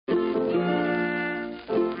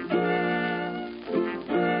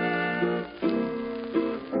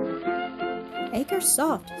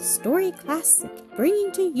AcreSoft Story Classic,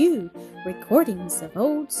 bringing to you recordings of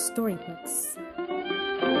old storybooks.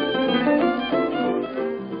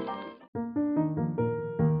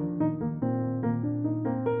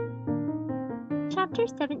 Chapter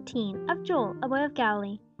 17 of Joel, a Boy of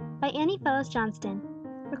Galilee, by Annie Fellows Johnston.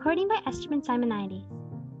 Recording by Esterman Simonides.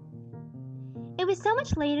 It was so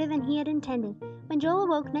much later than he had intended when Joel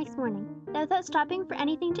awoke next morning that without stopping for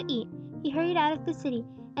anything to eat, he hurried out of the city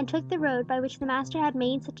and took the road by which the Master had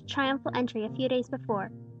made such a triumphal entry a few days before.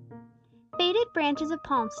 Faded branches of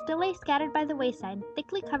palms still lay scattered by the wayside,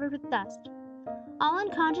 thickly covered with dust. All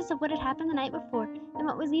unconscious of what had happened the night before, and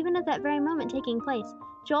what was even at that very moment taking place,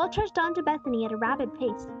 Joel trudged on to Bethany at a rapid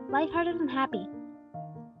pace, light-hearted and happy.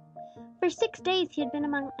 For 6 days he had been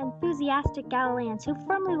among enthusiastic Galileans who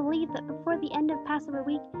firmly believed that before the end of Passover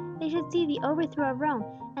week they should see the overthrow of Rome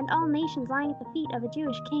and all nations lying at the feet of a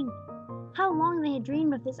Jewish king. How long they had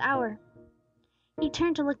dreamed of this hour! He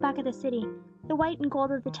turned to look back at the city. The white and gold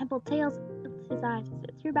of the temple dazzled his eyes as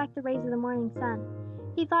it threw back the rays of the morning sun.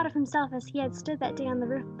 He thought of himself as he had stood that day on the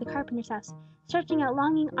roof of the carpenter's house, stretching out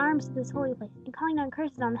longing arms to this holy place, and calling down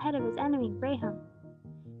curses on the head of his enemy, Rehum.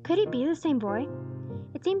 Could he be the same boy?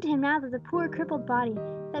 It seemed to him now that the poor crippled body,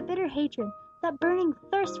 that bitter hatred, that burning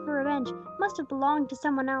thirst for revenge, must have belonged to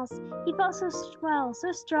someone else. He felt so well,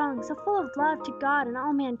 so strong, so full of love to God and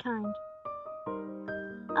all mankind.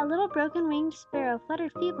 A little broken-winged sparrow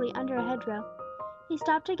fluttered feebly under a hedgerow. He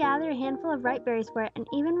stopped to gather a handful of ripe berries for it, and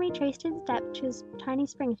even retraced his steps to his tiny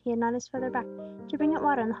spring he had noticed further back, to bring it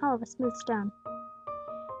water in the hollow of a smooth stone.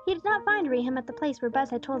 He did not find Rehum at the place where Buzz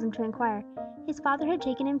had told him to inquire. His father had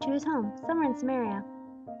taken him to his home, somewhere in Samaria.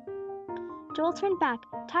 Joel turned back,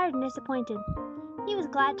 tired and disappointed. He was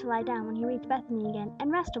glad to lie down when he reached Bethany again,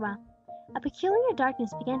 and rest a while. A peculiar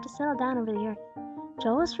darkness began to settle down over the earth.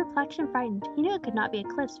 Joel was perplexed and frightened. He knew it could not be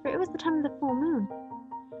eclipse, for it was the time of the full moon.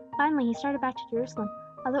 Finally, he started back to Jerusalem,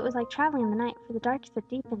 although it was like traveling in the night, for the darkness had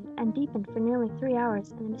deepened and deepened for nearly 3 hours,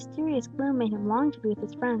 and the mysterious gloom made him long to be with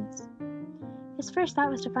his friends. His first thought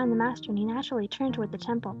was to find the Master, and he naturally turned toward the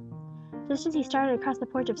temple. Just as he started across the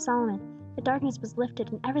porch of Solomon, the darkness was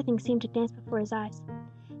lifted, and everything seemed to dance before his eyes.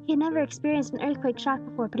 He had never experienced an earthquake shock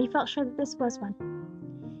before, but he felt sure that this was one.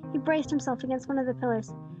 He braced himself against one of the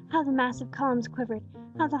pillars. How the massive columns quivered!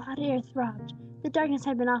 How the hot air throbbed! The darkness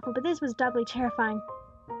had been awful, but this was doubly terrifying.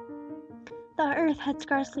 The earth had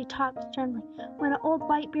scarcely stopped trembling when an old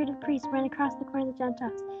white-bearded priest ran across the court of the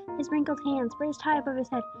Gentiles. His wrinkled hands, raised high above his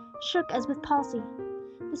head, shook as with palsy.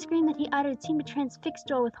 The scream that he uttered seemed to transfix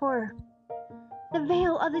Joel with horror. "The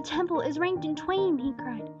veil of the temple is rent in twain!" he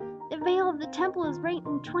cried. "The veil of the temple is rent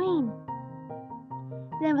in twain!"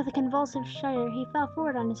 Then with a convulsive shudder he fell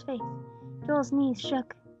forward on his face. Joel's knees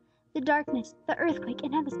shook. The darkness, the earthquake,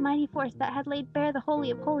 and now this mighty force that had laid bare the Holy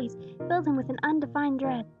of Holies filled him with an undefined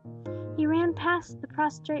dread. He ran past the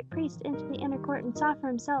prostrate priest into the inner court and saw for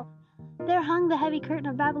himself. There hung the heavy curtain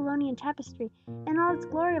of Babylonian tapestry, in all its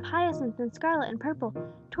glory of hyacinth and scarlet and purple,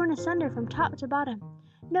 torn asunder from top to bottom.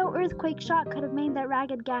 No earthquake shock could have made that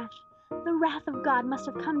ragged gash. The wrath of God must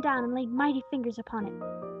have come down and laid mighty fingers upon it.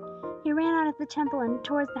 He ran out of the temple and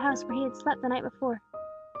towards the house where he had slept the night before.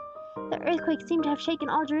 The earthquake seemed to have shaken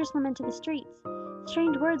all Jerusalem into the streets.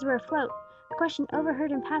 Strange words were afloat. A question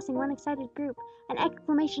overheard in passing one excited group, an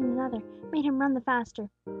exclamation in another, made him run the faster.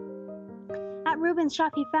 At Reuben's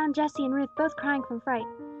shop he found Jesse and Ruth both crying from fright.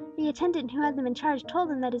 The attendant who had them in charge told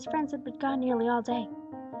him that his friends had been gone nearly all day.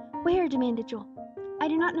 "Where?" demanded Joel. "I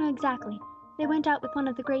do not know exactly. They went out with one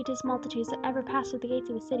of the greatest multitudes that ever passed through the gates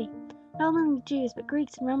of the city. Not only Jews, but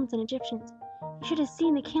Greeks and Romans and Egyptians. You should have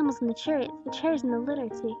seen the camels and the chariots, the chairs and the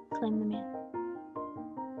litters," exclaimed the man.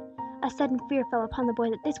 A sudden fear fell upon the boy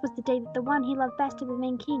that this was the day that the one he loved best had been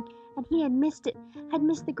made king, and he had missed it, had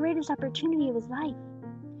missed the greatest opportunity of his life.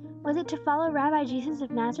 Was it to follow Rabbi Jesus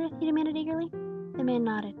of Nazareth? He demanded eagerly. The man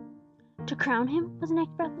nodded. To crown him? Was the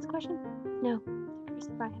next breathless question. No, to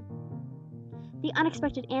crucify him. The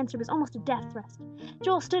unexpected answer was almost a death thrust.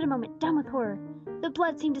 Joel stood a moment, dumb with horror. The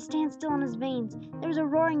blood seemed to stand still in his veins. There was a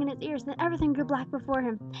roaring in his ears, and then everything grew black before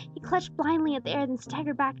him. He clutched blindly at the air, then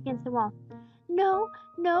staggered back against the wall. "No,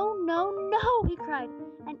 no, no, no!" he cried,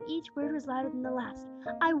 and each word was louder than the last.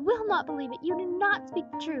 "I will not believe it! You do not speak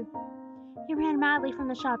the truth!" He ran madly from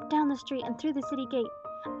the shop, down the street, and through the city gate.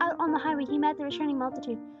 Out on the highway he met the returning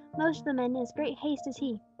multitude, most of the men in as great haste as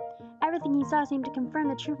he. Everything he saw seemed to confirm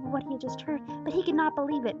the truth of what he had just heard, but he could not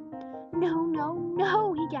believe it. "No, no,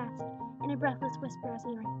 no!" he gasped, in a breathless whisper as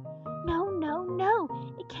he ran. "No, no, no!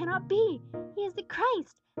 It cannot be! He is the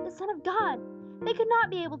Christ, the Son of God! They could not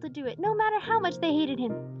be able to do it, no matter how much they hated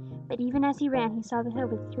him!" But even as he ran, he saw the hill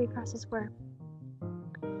where the 3 crosses were.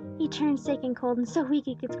 He turned sick and cold, and so weak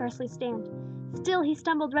he could scarcely stand. Still he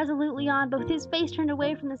stumbled resolutely on, but with his face turned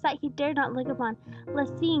away from the sight he dared not look upon,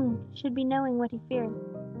 lest seeing should be knowing what he feared.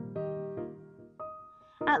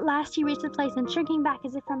 At last he reached the place, and shrinking back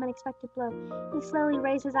as if from an expected blow, he slowly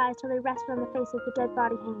raised his eyes till they rested on the face of the dead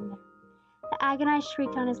body hanging there. The agonized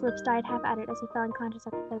shriek on his lips died half uttered as he fell unconscious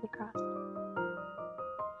at the foot of the cross.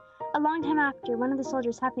 A long time after, one of the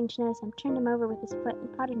soldiers, happening to notice him, turned him over with his foot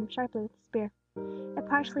and prodded him sharply with his spear. It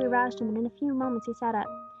partially aroused him, and in a few moments he sat up.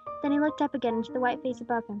 Then he looked up again into the white face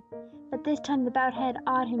above him, but this time the bowed head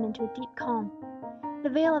awed him into a deep calm. The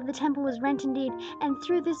veil of the temple was rent indeed, and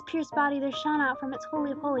through this pierced body there shone out from its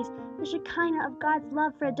holy of holies the Shekinah of God's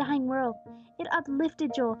love for a dying world. It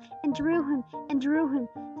uplifted Joel, and drew him,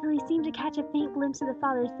 till he seemed to catch a faint glimpse of the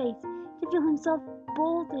Father's face, to feel himself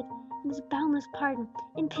bolted in his boundless pardon,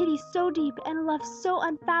 in pity so deep, and love so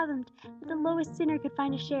unfathomed, that the lowest sinner could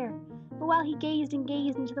find a share. But while he gazed and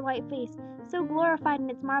gazed into the white face, so glorified in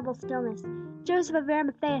its marble stillness, Joseph of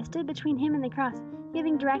Arimathea stood between him and the cross,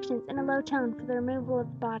 giving directions in a low tone for the removal of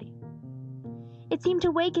the body. It seemed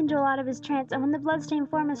to waken Joel out of his trance, and when the blood-stained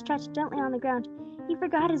form was stretched gently on the ground, he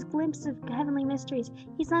forgot his glimpse of heavenly mysteries.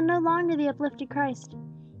 He saw no longer the uplifted Christ.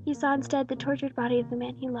 He saw instead the tortured body of the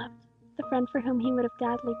man he loved, the friend for whom he would have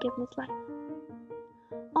gladly given his life.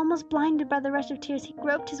 Almost blinded by the rush of tears, he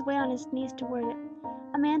groped his way on his knees toward it.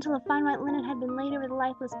 A mantle of fine white linen had been laid over the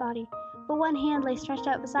lifeless body, but one hand lay stretched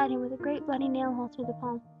out beside him with a great bloody nail hole through the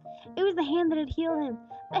palm. It was the hand that had healed him,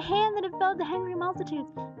 the hand that had fed the hungry multitudes,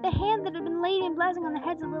 the hand that had been laid in blessing on the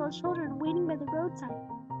heads of little children waiting by the roadside.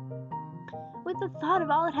 With the thought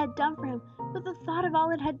of all it had done for him, with the thought of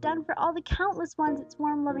all it had done for all the countless ones its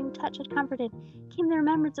warm, loving touch had comforted, came the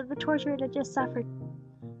remembrance of the torture it had just suffered.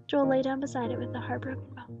 Joel lay down beside it with a heartbroken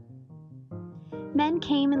bone. Men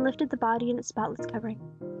came and lifted the body in its spotless covering.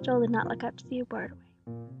 Joel did not look up to see who bore it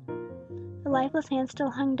away. The lifeless hand still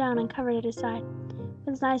hung down uncovered at his side.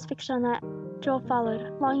 With his eyes fixed on that, Joel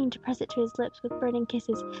followed, longing to press it to his lips with burning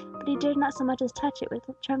kisses, but he dared not so much as touch it with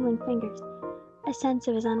trembling fingers. A sense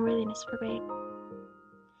of his unworthiness forbade.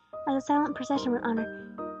 As the silent procession went on,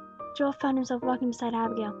 Joel found himself walking beside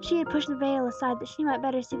Abigail. She had pushed the veil aside that she might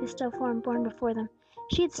better see the still form borne before them.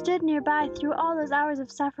 She had stood nearby through all those hours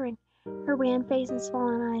of suffering. Her wan face and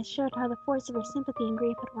swollen eyes showed how the force of her sympathy and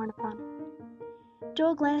grief had worn upon her.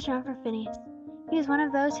 Joel glanced around for Phineas. He was one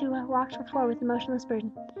of those who had walked before with the motionless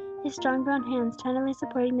burden, his strong brown hands tenderly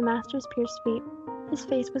supporting the Master's pierced feet. His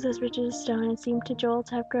face was as rigid as stone, and seemed to Joel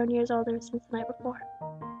to have grown years older since the night before.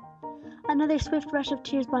 Another swift rush of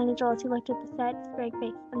tears blinded Joel as he looked at the set, despairing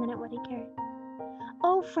face, and then at what he carried.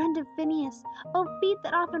 O friend of Phineas! O feet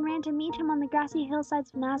that often ran to meet him on the grassy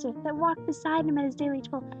hillsides of Nazareth, that walked beside him at his daily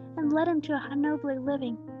toil, and led him to a nobler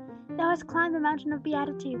living! Thou hast climbed the mountain of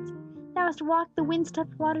Beatitudes. Thou hast walked the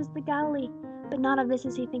wind-swept waters of the Galilee. But not of this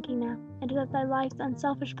is he thinking now. It is of thy life's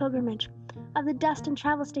unselfish pilgrimage, of the dust and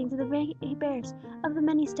travel stains of the way he bears, of the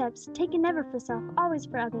many steps, taken never for self, always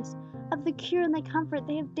for others, of the cure and the comfort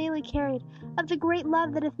they have daily carried, of the great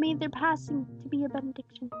love that hath made their passing to be a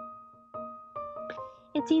benediction.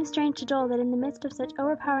 It seemed strange to Joel that in the midst of such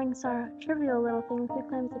overpowering sorrow, trivial little things could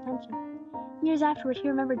claim his attention. Years afterward he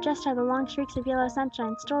remembered just how the long streaks of yellow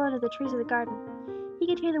sunshine stole under the trees of the garden. He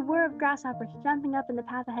could hear the whir of grasshoppers jumping up in the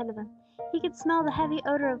path ahead of them. He could smell the heavy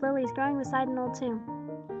odor of lilies growing beside an old tomb.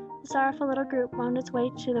 The sorrowful little group wound its way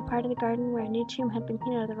to the part of the garden where a new tomb had been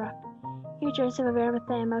hewn out of the rock. Here Joseph of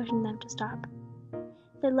Arimathea motioned them to stop.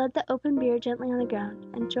 They laid the open bier gently on the ground,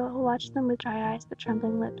 and Joel watched them with dry eyes but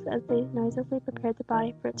trembling lips as they noiselessly prepared the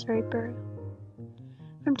body for its hurried burial.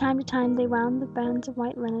 From time to time they wound the bands of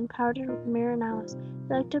white linen powdered with myrrh and aloes.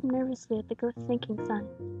 They looked up nervously at the sinking sun.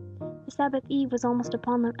 The Sabbath eve was almost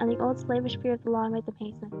upon them, and the old slavish fear of the law made them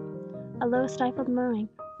hasten. A low stifled moaning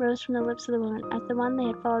rose from the lips of the woman as the one they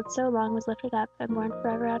had followed so long was lifted up and borne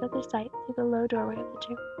forever out of their sight through the low doorway of the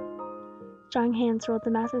tomb. Strong hands rolled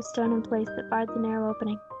the massive stone in place that barred the narrow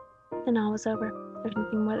opening. Then all was over. There was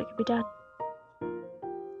nothing more that could be done.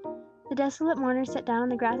 The desolate mourners sat down on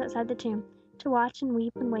the grass outside the tomb, to watch and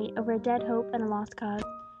weep and wait over a dead hope and a lost cause.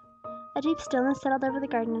 A deep stillness settled over the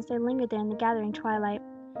garden as they lingered there in the gathering twilight.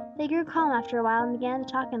 They grew calm after a while and began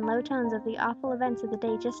to talk in low tones of the awful events of the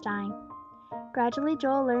day just dying. Gradually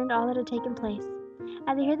Joel learned all that had taken place.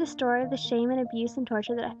 As he heard the story of the shame and abuse and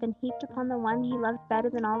torture that had been heaped upon the one he loved better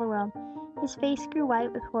than all the world, his face grew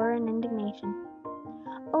white with horror and indignation.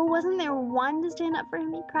 Oh, wasn't there one to stand up for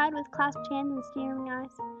him, he cried with clasped hands and streaming eyes.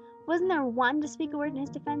 Wasn't there one to speak a word in his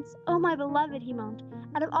defense? Oh, my beloved, he moaned.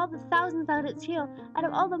 Out of all the thousands thou didst heal, out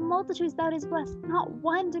of all the multitudes thou didst bless, not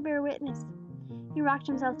one to bear witness. He rocked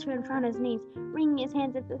himself to and fro on his knees, wringing his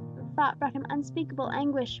hands as if the thought brought him unspeakable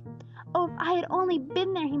anguish. "Oh, if I had only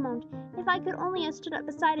been there!" he moaned. "If I could only have stood up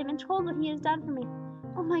beside him and told what he has done for me!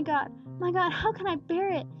 Oh, my God, how can I bear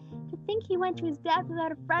it? To think he went to his death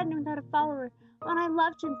without a friend and without a follower, when I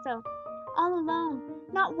loved him so! All alone!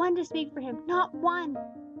 Not one to speak for him! Not one!"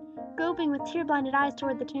 Groping with tear-blinded eyes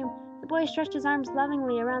toward the tomb, the boy stretched his arms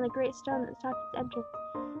lovingly around the great stone that stopped its entrance.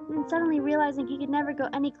 Then suddenly realizing he could never go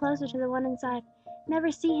any closer to the one inside, never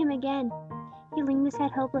see him again, he leaned his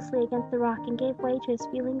head hopelessly against the rock and gave way to his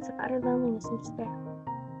feelings of utter loneliness and despair.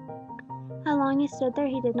 How long he stood there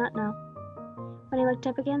he did not know. When he looked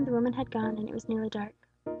up again, the woman had gone, and it was nearly dark.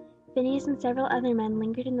 Phineas and several other men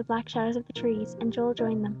lingered in the black shadows of the trees, and Joel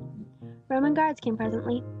joined them. Roman guards came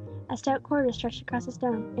presently. A stout cord was stretched across the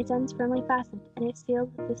stone, its ends firmly fastened, and it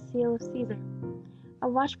sealed with the seal of Caesar. A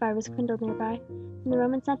watchfire was kindled nearby, and the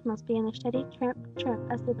Roman sentinels began their steady tramp, tramp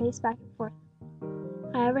as they paced back and forth.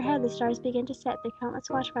 High overhead the stars began to set their countless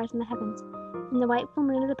watchfires in the heavens, and the white full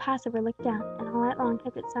moon of the Passover looked down, and all night long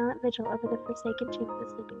kept its silent vigil over the forsaken tomb of the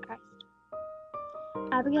sleeping Christ.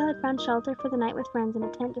 Abigail had found shelter for the night with friends in a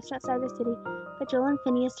tent just outside the city, but Joel and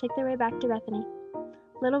Phineas took their way back to Bethany.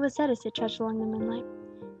 Little was said as they trudged along the moonlight.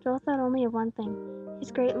 Joel thought only of one thing,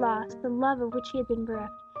 his great loss, the love of which he had been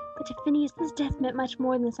bereft. But to Phineas this death meant much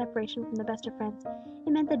more than the separation from the best of friends.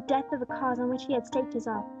 It meant the death of a cause on which he had staked his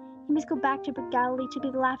all. He must go back to Galilee to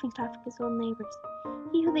be the laughingstock of his old neighbors.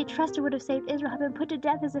 He who they trusted would have saved Israel had been put to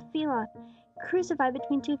death as a felon, crucified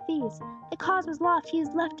between two thieves. The cause was lost. He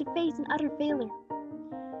was left to face an utter failure.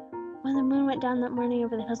 When the moon went down that morning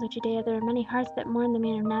over the hills of Judea, there were many hearts that mourned the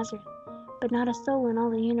man of Nazareth, but not a soul in all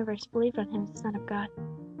the universe believed on him as the Son of God.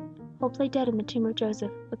 Hope lay dead in the tomb of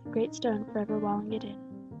Joseph, with a great stone forever walling it in.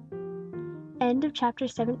 End of chapter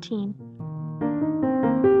 17.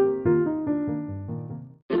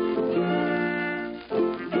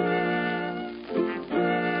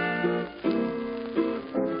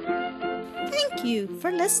 Thank you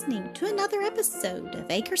for listening to another episode of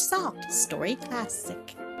AcreSoft Story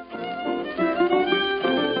Classic.